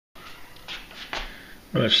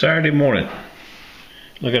Well, it's Saturday morning.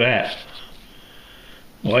 Look at that.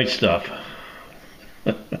 White stuff.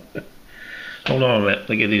 Hold on a minute.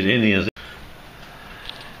 Look at these Indians.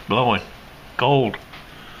 Blowing. Cold.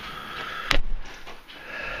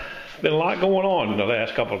 Been a lot going on in the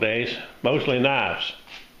last couple of days. Mostly knives.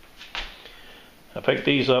 I picked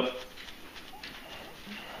these up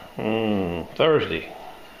Thursday.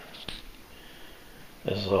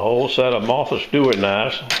 This is a whole set of Martha Stewart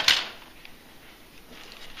knives.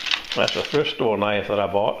 That's a thrift store knife that I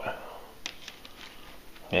bought.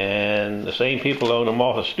 And the same people who own the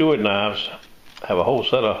Martha Stewart knives have a whole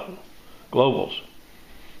set of globals.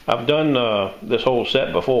 I've done this whole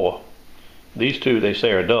set before. These two they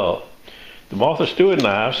say are dull. The Martha Stewart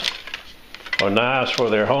knives are knives for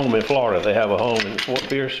their home in Florida. They have a home in Fort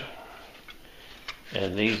Pierce.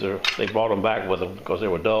 And these are, they brought them back with them because they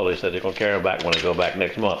were dull. They said they're going to carry them back when they go back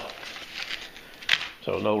next month.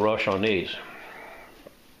 So no rush on these.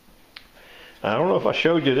 I don't know if I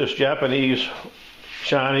showed you this Japanese,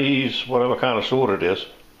 Chinese, whatever kind of sword it is,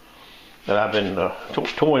 that I've been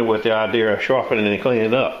toying with the idea of sharpening and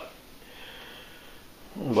cleaning up.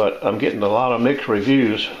 But I'm getting a lot of mixed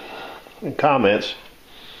reviews and comments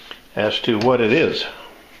as to what it is.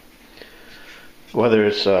 Whether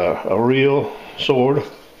it's a real sword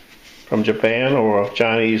from Japan or a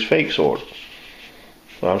Chinese fake sword.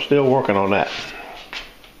 So I'm still working on that.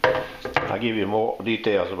 I'll give you more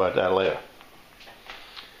details about that later.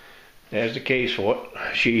 There's the case for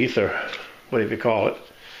it, sheath or whatever you call it.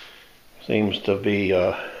 Seems to be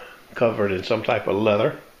covered in some type of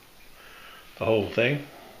leather, the whole thing.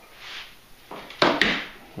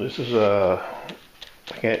 This is I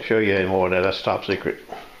can't show you any more of that, that's top secret.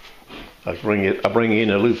 I'll bring you in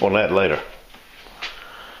the loop on that later.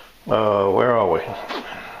 Where are we?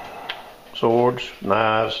 Swords,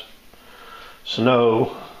 knives,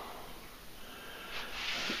 snow.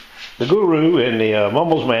 The Guru and the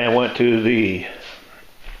Mumbles man went to the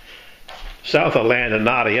south of Land of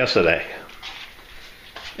Nada yesterday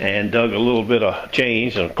and dug a little bit of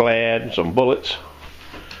chains, some clad, and some bullets.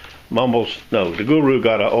 Mumbles, no, the Guru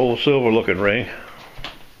got an old silver looking ring.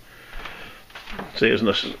 See,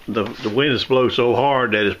 the wind has blown so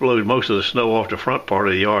hard that it's blown most of the snow off the front part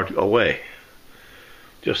of the yard away.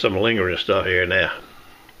 Just some lingering stuff here and there.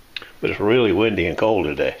 But it's really windy and cold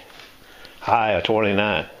today. High of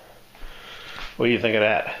 29. What do you think of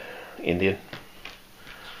that, Indian?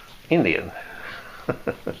 Indian.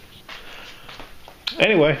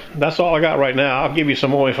 Anyway, that's all I got right now. I'll give you some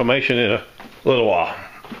more information in a little while.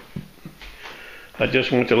 I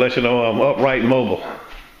just want to let you know I'm upright and mobile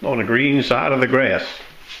on the green side of the grass.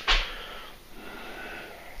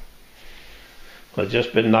 I've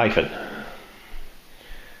just been knifing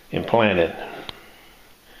and planting.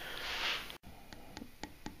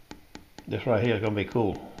 This right here is going to be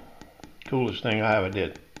cool. Coolest thing I ever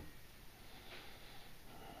did.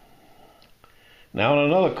 Now on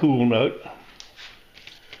another cool note,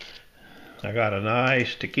 I got a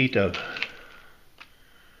nice taquito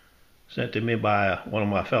sent to me by one of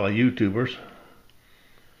my fellow YouTubers,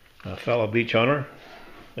 a fellow beach hunter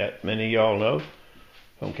that many of y'all know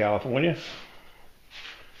from California.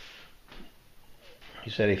 He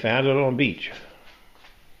said he found it on a beach,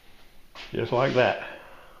 just like that.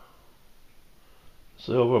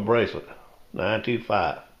 Silver bracelet,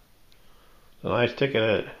 925. It's a nice ticket in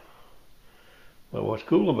it. But what's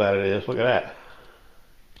cool about it is, look at that.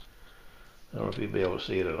 I don't know if you'll be able to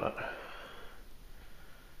see it or not.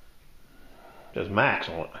 There's Max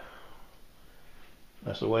on it.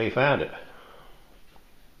 That's the way he found it.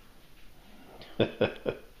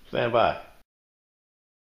 Stand by.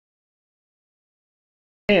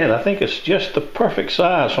 And I think it's just the perfect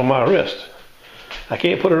size for my wrist. I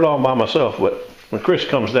can't put it on by myself, but when Chris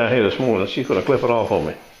comes down here this morning, she's going to clip it off on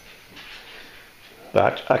me.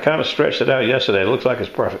 But I kind of stretched it out yesterday. It looks like it's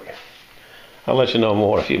perfect. I'll let you know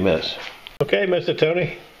more in a few minutes. Okay, Mr.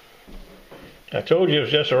 Tony. I told you it was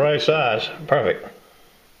just the right size. Perfect.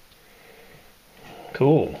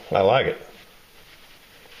 Cool. I like it.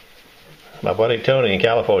 My buddy Tony in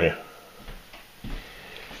California.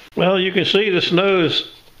 Well, you can see the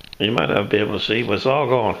snow's, you might not be able to see, but it's all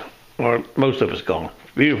gone. Or most of it's gone.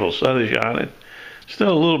 Beautiful. Sun is shining.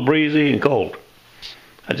 Still a little breezy and cold.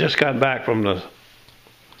 I just got back from the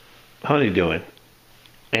honeydewing.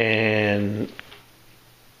 And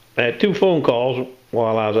I had 2 phone calls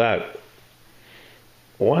while I was out.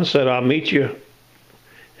 One said, I'll meet you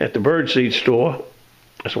at the birdseed store.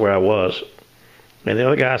 That's where I was. And the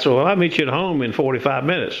other guy said, well, I'll meet you at home in 45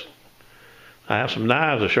 minutes. I have some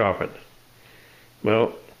knives to sharpen.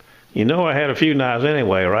 Well, you know I had a few knives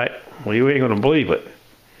anyway, right? Well, you ain't going to believe it.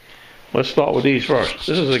 Let's start with these first.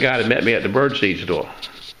 This is the guy that met me at the birdseed store.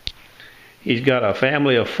 He's got a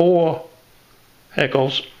family of 4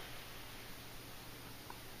 Heckles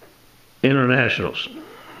Internationals.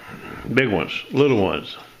 Big ones, little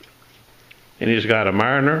ones. And he's got a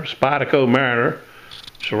Mariner, Spyderco Mariner,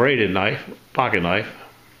 serrated knife, pocket knife.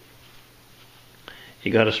 He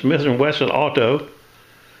got a Smith & Wesson Auto,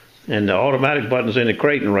 and the automatic button's in the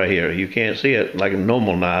crating right here. You can't see it like a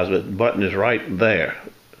normal knives, but the button is right there.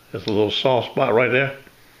 There's a little soft spot right there.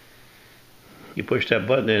 You push that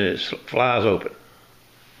button and it flies open.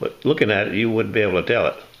 But looking at it, you wouldn't be able to tell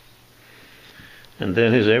it. And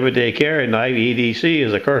then his everyday carry knife, EDC,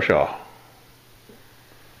 is a Kershaw.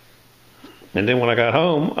 And then when I got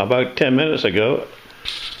home, about 10 minutes ago,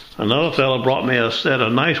 another fellow brought me a set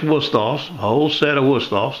of nice Woodstoffs, a whole set of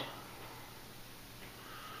Woodstoffs,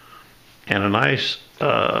 and a nice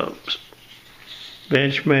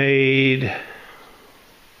Benchmade,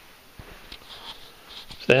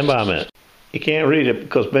 stand by a minute. You can't read it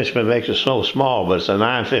because Benchmade makes it so small, but it's a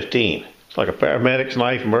 915. It's like a paramedic's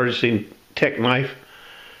knife, emergency tech knife.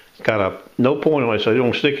 It's got a no point on it so you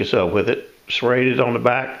don't stick yourself with it. Serrated on the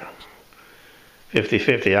back.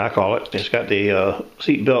 50-50 I call it. It's got the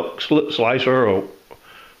seat belt slicer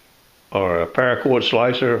or a paracord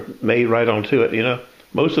slicer made right onto it, you know.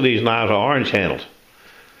 Most of these knives are orange handled,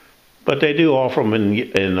 but they do offer them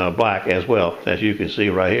in black as well, as you can see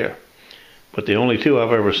right here. But the only 2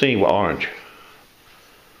 I've ever seen were orange.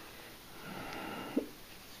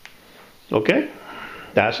 Okay,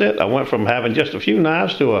 that's it. I went from having just a few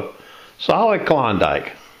knives to a solid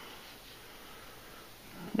Klondike.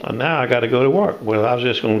 And now I got to go to work. Well, I was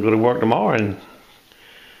just going to go to work tomorrow,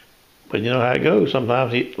 but you know how it goes.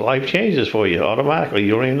 Sometimes life changes for you automatically.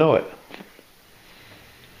 You don't even know it.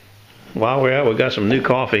 While we're out, we got some new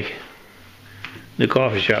coffee. New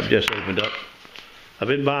coffee shop just opened up. I've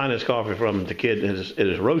been buying this coffee from the kid at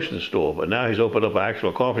his roasting store, but now he's opened up an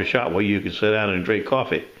actual coffee shop where you can sit down and drink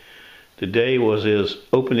coffee. Today was his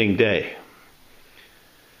opening day.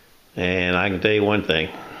 And I can tell you one thing.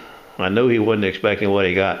 I know he wasn't expecting what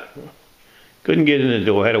he got. Couldn't get in the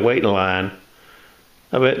door, had to wait in line.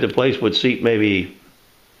 I bet the place would seat maybe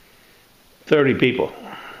 30 people,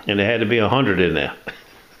 and there had to be 100 in there.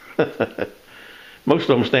 Most of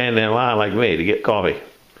them stand in line like me to get coffee.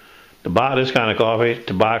 To buy this kind of coffee,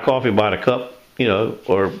 to buy coffee by the cup, you know,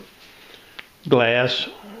 or glass,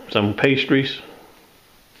 some pastries,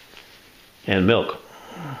 and milk.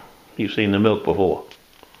 You've seen the milk before.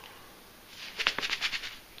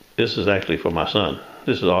 This is actually for my son.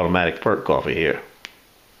 This is automatic perk coffee here.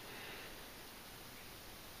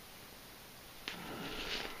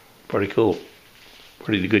 Pretty cool.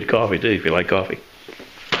 Pretty good coffee too, if you like coffee.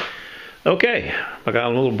 Okay, I got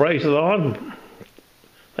a little bracelet on.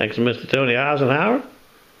 Thanks to Mr. Tony Eisenhower.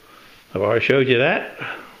 I've already showed you that.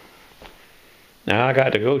 Now I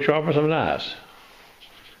got to go sharpen some knives.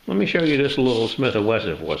 Let me show you this little Smith &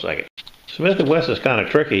 Wesson for a second. Smith & Wesson is kind of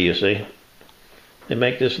tricky, you see. They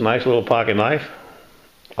make this nice little pocket knife,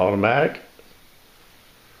 automatic,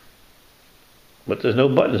 but there's no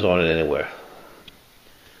buttons on it anywhere.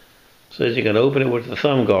 It says you can open it with the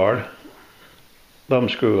thumb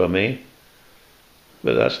screw I mean,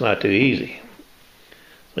 but that's not too easy.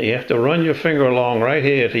 So you have to run your finger along right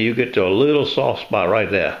here till you get to a little soft spot right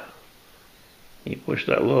there. You push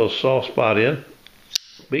that little soft spot in,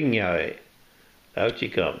 bing yay, out she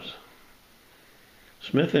comes.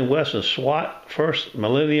 Smith & Wesson SWAT First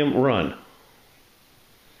Millennium Run.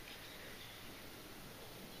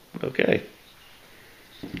 Okay.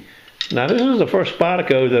 Now this is the first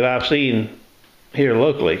Spyderco that I've seen here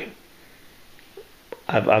locally.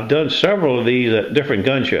 I've done several of these at different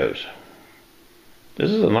gun shows. This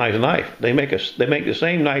is a nice knife. They make the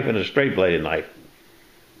same knife in a straight bladed knife.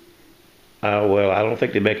 Well, I don't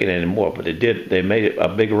think they make it anymore, but they did. They made it a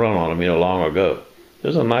big run on them, you know, long ago.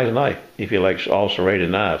 This is a nice knife if you like all serrated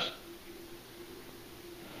knives.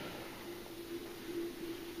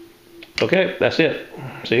 Okay, that's it.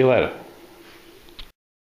 See you later.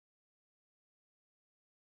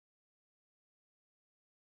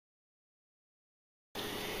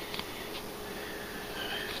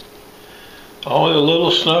 Only a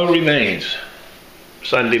little snow remains.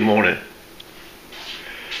 Sunday morning.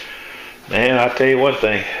 Man, I'll tell you one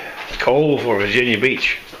thing. It's cold for Virginia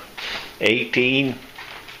Beach. 18.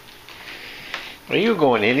 Where you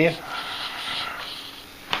going, Indian?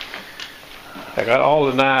 I got all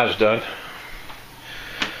the knives done.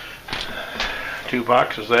 2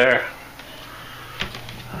 boxes there.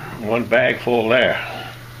 1 bag full there.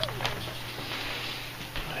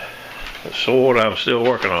 The sword I'm still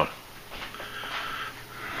working on.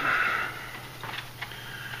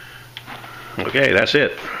 Okay, that's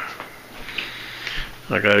it.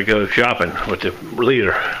 I gotta go shopping with the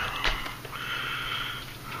leader.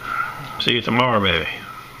 See you tomorrow, baby.